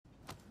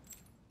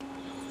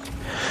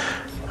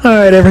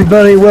Alright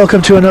everybody,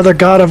 welcome to another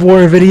God of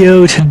War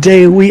video.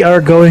 Today we are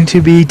going to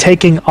be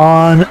taking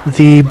on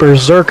the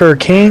Berserker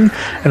King.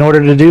 In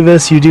order to do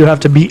this, you do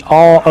have to beat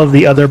all of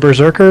the other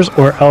Berserkers,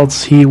 or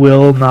else he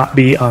will not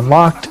be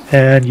unlocked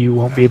and you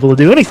won't be able to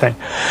do anything.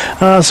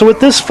 So with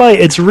this fight,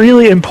 it's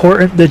really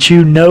important that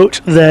you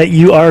note that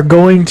you are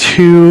going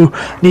to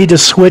need to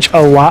switch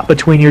a lot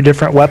between your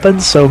different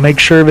weapons, so make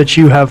sure that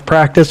you have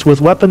practiced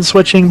with weapon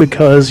switching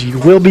because you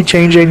will be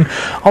changing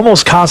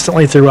almost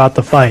constantly throughout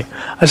the fight.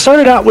 I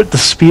started out with the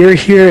spear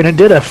here and it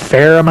did a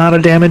fair amount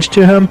of damage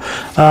to him,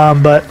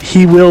 but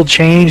he will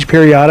change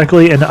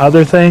periodically into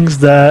other things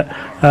that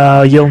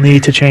you'll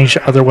need to change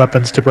to other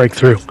weapons to break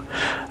through.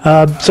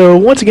 So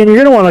once again, you're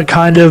going to want to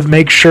kind of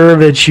make sure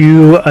that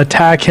you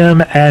attack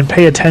him and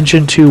pay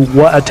attention to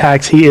what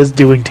attacks he is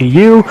doing to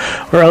you,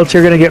 or else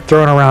you're going to get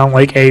thrown around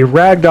like a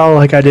ragdoll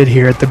like I did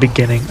here at the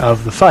beginning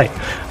of the fight.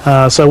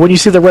 So when you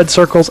see the red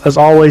circles, as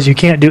always, you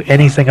can't do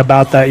anything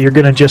about that. You're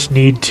going to just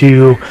need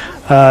to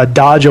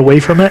dodge away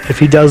from it. If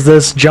he does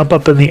this, jump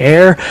up in the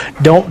air,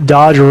 don't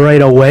dodge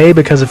right away,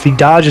 because if he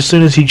dodges as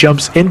soon as he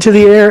jumps into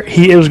the air,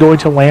 he is going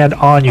to land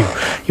on you.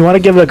 You want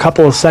to give it a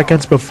couple of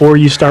seconds before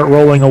you start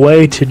rolling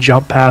away to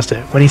jump past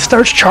it. When he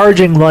starts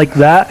charging like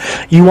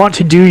that, you want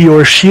to do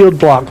your shield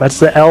block. That's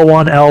the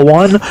L1,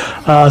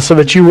 L1, so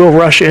that you will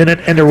rush in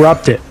and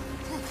interrupt it.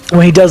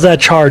 When he does that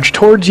charge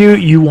towards you,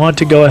 you want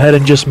to go ahead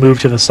and just move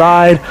to the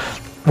side.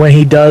 When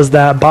he does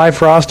that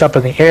bifrost up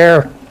in the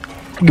air,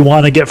 you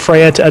want to get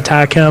Freya to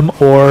attack him,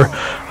 or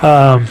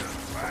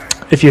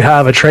if you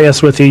have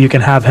Atreus with you, you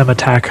can have him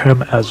attack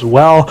him as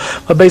well.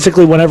 But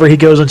basically, whenever he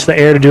goes into the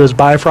air to do his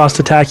bifrost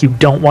attack, you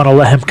don't want to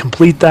let him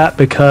complete that,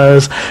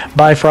 because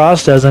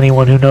bifrost, as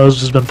anyone who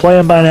knows has been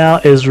playing by now,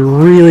 is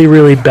really,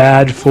 really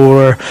bad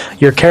for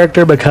your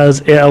character, because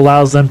it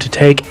allows them to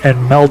take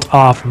and melt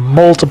off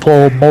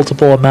multiple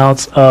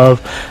amounts of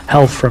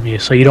health from you.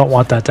 So you don't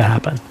want that to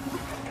happen.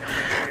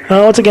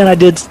 Once again,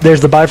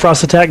 there's the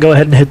Bifrost attack. Go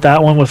ahead and hit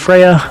that one with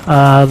Freya.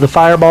 The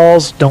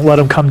fireballs, don't let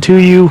them come to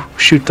you.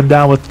 Shoot them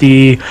down with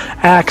the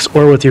axe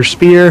or with your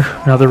spear.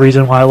 Another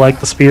reason why I like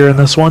the spear in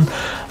this one,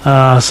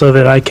 so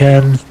that I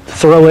can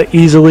throw it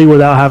easily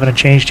without having to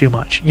change too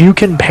much. You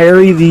can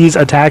parry these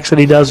attacks that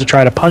he does to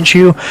try to punch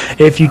you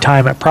if you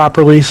time it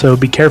properly, so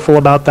be careful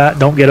about that.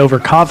 Don't get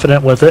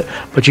overconfident with it,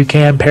 but you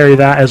can parry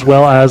that, as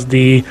well as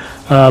the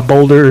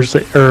boulders,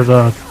 or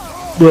the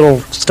little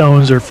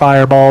stones or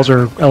fireballs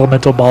or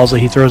elemental balls that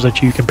he throws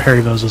at you. You can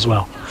parry those as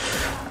well.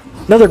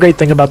 Another great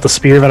thing about the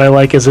spear that I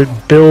like is it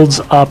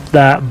builds up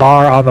that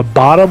bar on the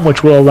bottom,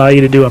 which will allow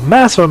you to do a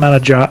massive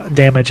amount of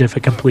damage if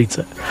it completes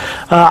it.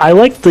 I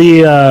like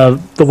the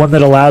one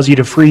that allows you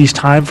to freeze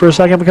time for a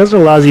second, because it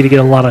allows you to get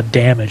a lot of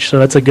damage, so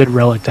that's a good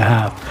relic to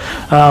have.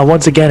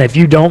 Once again, if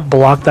you don't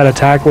block that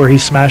attack where he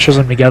smashes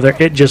them together,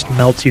 it just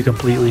melts you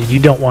completely, and you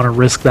don't want to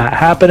risk that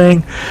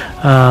happening,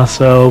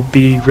 so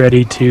be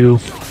ready to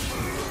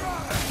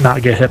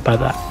not get hit by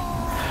that.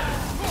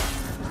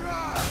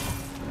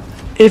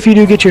 If you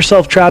do get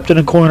yourself trapped in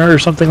a corner or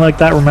something like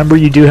that, remember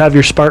you do have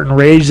your Spartan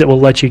Rage that will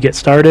let you get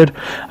started.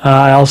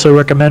 I also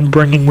recommend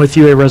bringing with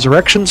you a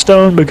Resurrection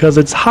Stone, because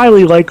it's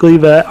highly likely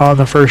that on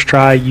the first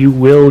try you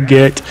will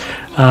get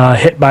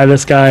hit by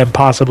this guy and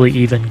possibly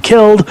even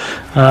killed.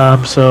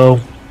 So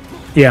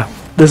yeah,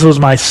 this was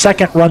my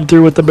second run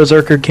through with the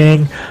Berserker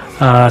King,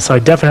 so I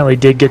definitely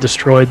did get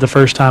destroyed the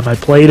first time I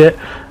played it.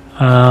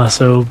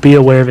 So be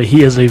aware that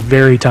he is a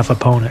very tough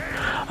opponent.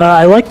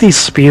 I like these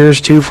spears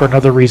too for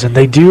another reason.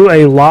 They do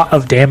a lot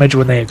of damage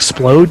when they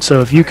explode,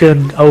 so if you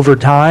can over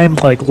time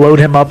like load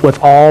him up with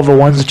all the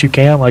ones that you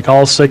can, like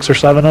all 6 or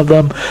 7 of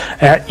them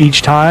at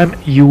each time,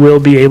 you will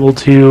be able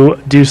to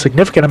do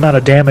significant amount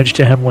of damage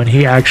to him when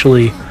he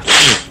actually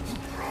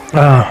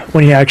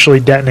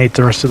detonates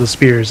the rest of the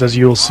spears, as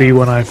you will see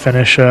when I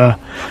finish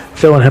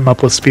filling him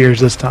up with spears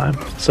this time.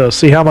 So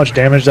see how much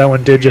damage that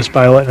one did just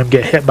by letting him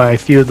get hit by a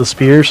few of the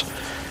spears?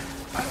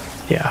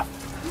 Yeah.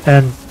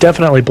 And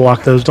definitely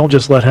block those. Don't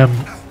just let him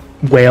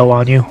wail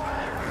on you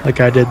like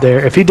I did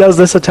there. If he does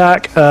this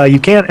attack, you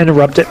can't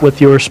interrupt it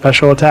with your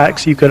special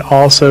attacks. You could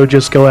also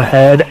just go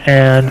ahead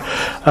and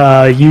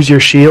use your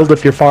shield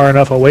if you're far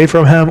enough away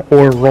from him,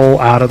 or roll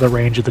out of the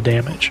range of the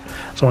damage.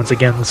 So once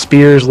again, the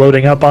spears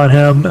loading up on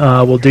him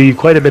will do you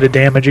quite a bit of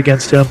damage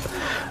against him.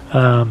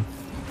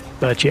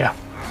 But yeah.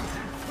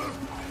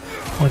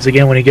 Once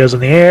again, when he goes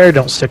in the air,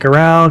 don't stick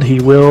around. He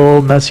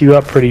will mess you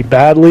up pretty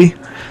badly.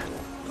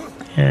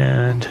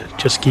 And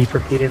just keep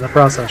repeating the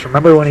process.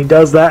 Remember, when he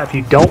does that, if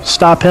you don't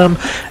stop him,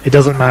 it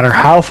doesn't matter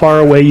how far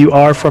away you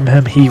are from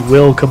him, he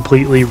will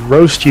completely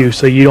roast you,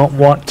 so you don't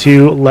want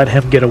to let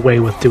him get away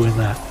with doing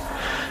that.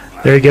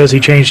 There he goes, he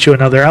changed to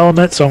another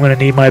element, so I'm going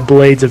to need my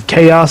Blades of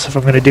Chaos if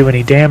I'm going to do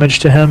any damage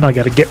to him. I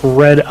got to get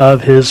rid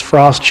of his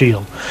Frost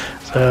Shield.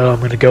 So I'm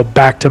going to go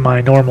back to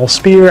my normal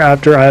spear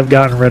after I've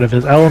gotten rid of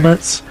his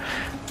elements.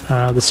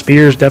 The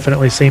spears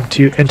definitely seem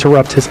to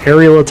interrupt his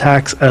aerial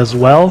attacks as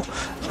well,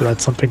 so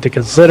that's something to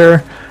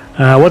consider.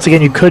 Once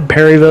again, you could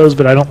parry those,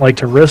 but I don't like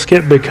to risk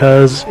it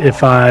because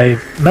if I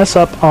mess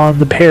up on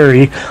the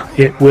parry,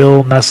 it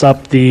will mess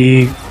up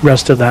the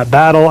rest of that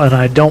battle, and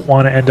I don't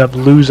want to end up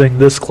losing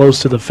this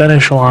close to the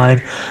finish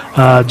line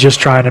just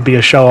trying to be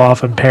a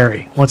show-off and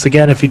parry. Once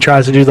again, if he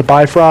tries to do the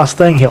bifrost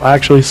thing, he'll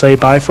actually say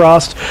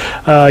bifrost.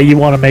 You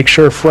want to make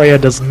sure Freya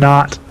does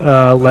not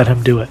let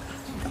him do it.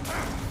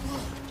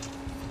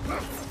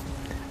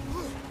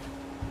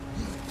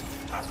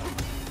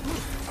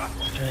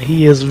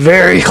 He is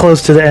very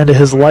close to the end of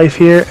his life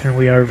here, and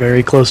we are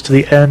very close to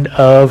the end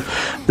of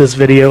this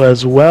video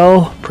as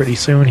well. Pretty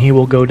soon he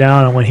will go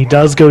down, and when he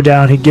does go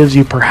down, he gives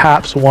you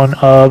perhaps one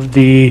of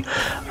the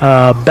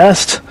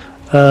best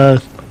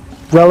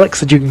relics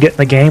that you can get in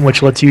the game,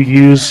 which lets you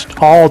use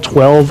all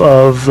 12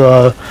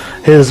 of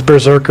his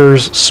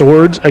Berserker's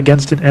swords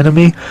against an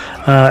enemy.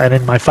 And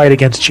in my fight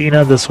against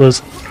Gina, this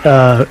was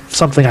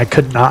something I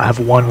could not have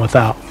won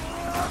without.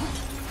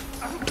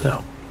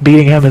 So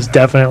beating him is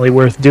definitely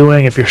worth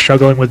doing. If you're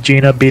struggling with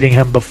Gina, beating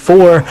him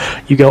before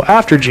you go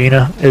after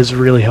Gina is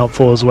really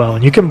helpful as well.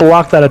 And you can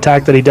block that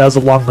attack that he does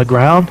along the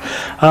ground.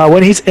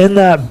 When he's in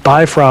that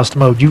Bifrost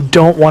mode, you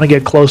don't want to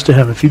get close to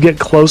him. If you get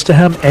close to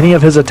him, any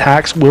of his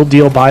attacks will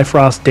deal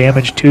Bifrost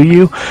damage to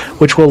you,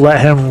 which will let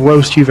him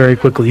roast you very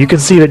quickly. You can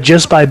see that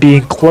just by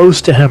being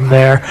close to him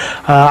there,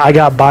 I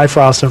got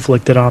Bifrost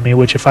inflicted on me,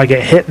 which if I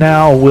get hit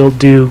now will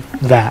do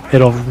that.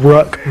 It'll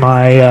rook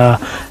my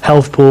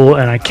health pool,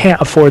 and I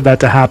can't afford that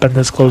to happen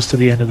this close to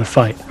the end of the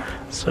fight.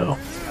 So,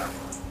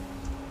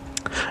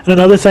 and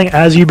another thing,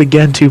 as you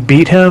begin to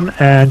beat him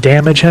and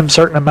damage him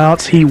certain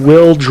amounts, he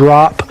will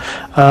drop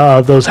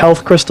those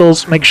health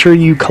crystals. Make sure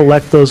you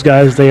collect those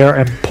guys. They are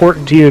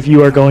important to you if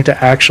you are going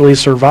to actually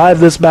survive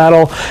this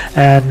battle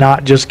and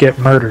not just get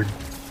murdered.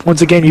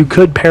 Once again, you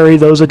could parry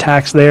those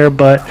attacks there,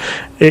 but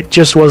it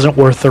just wasn't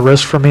worth the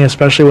risk for me,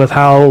 especially with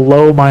how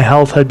low my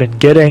health had been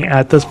getting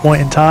at this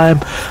point in time.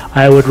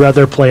 I would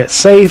rather play it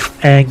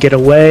safe and get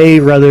away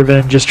rather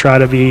than just try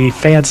to be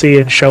fancy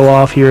and show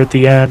off here at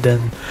the end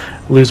and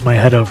lose my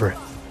head over it.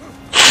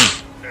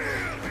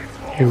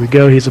 Here we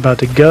go. He's about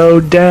to go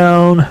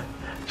down.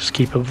 Just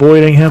keep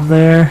avoiding him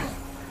there.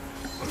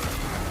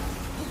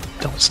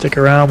 Don't stick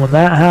around when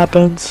that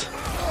happens.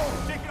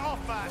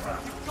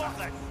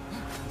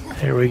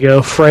 Here we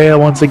go. Freya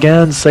once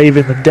again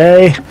saving the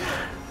day.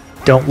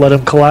 Don't let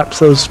him collapse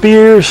those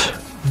spears.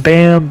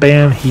 Bam,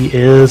 bam, he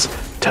is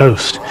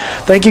toast.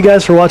 Thank you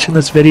guys for watching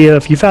this video.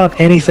 If you found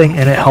anything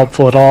in it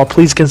helpful at all,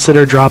 please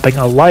consider dropping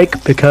a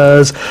like,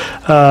 because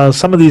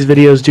some of these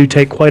videos do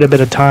take quite a bit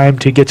of time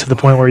to get to the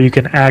point where you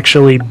can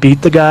actually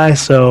beat the guy.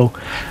 So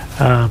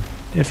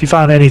if you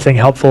found anything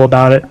helpful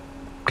about it,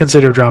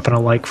 consider dropping a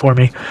like for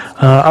me.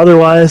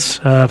 Otherwise,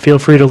 feel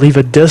free to leave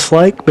a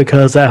dislike,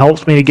 because that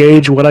helps me to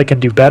gauge what I can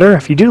do better.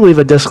 If you do leave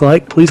a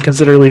dislike, please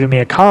consider leaving me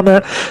a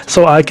comment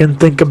so I can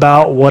think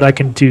about what I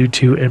can do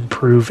to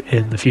improve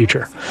in the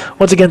future.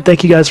 Once again,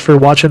 thank you guys for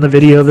watching the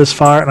video this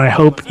far, and I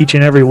hope each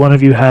and every one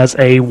of you has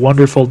a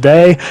wonderful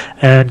day,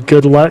 and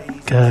good luck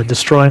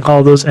destroying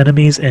all those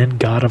enemies in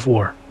God of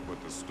War.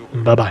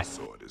 Bye-bye.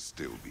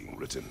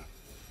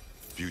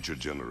 Future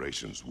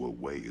generations will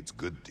weigh its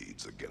good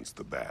deeds against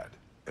the bad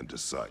and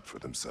decide for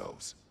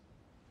themselves.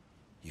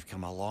 You've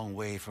come a long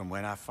way from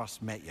when I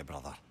first met you,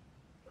 brother.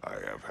 I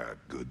have had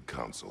good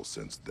counsel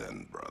since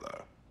then,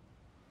 brother.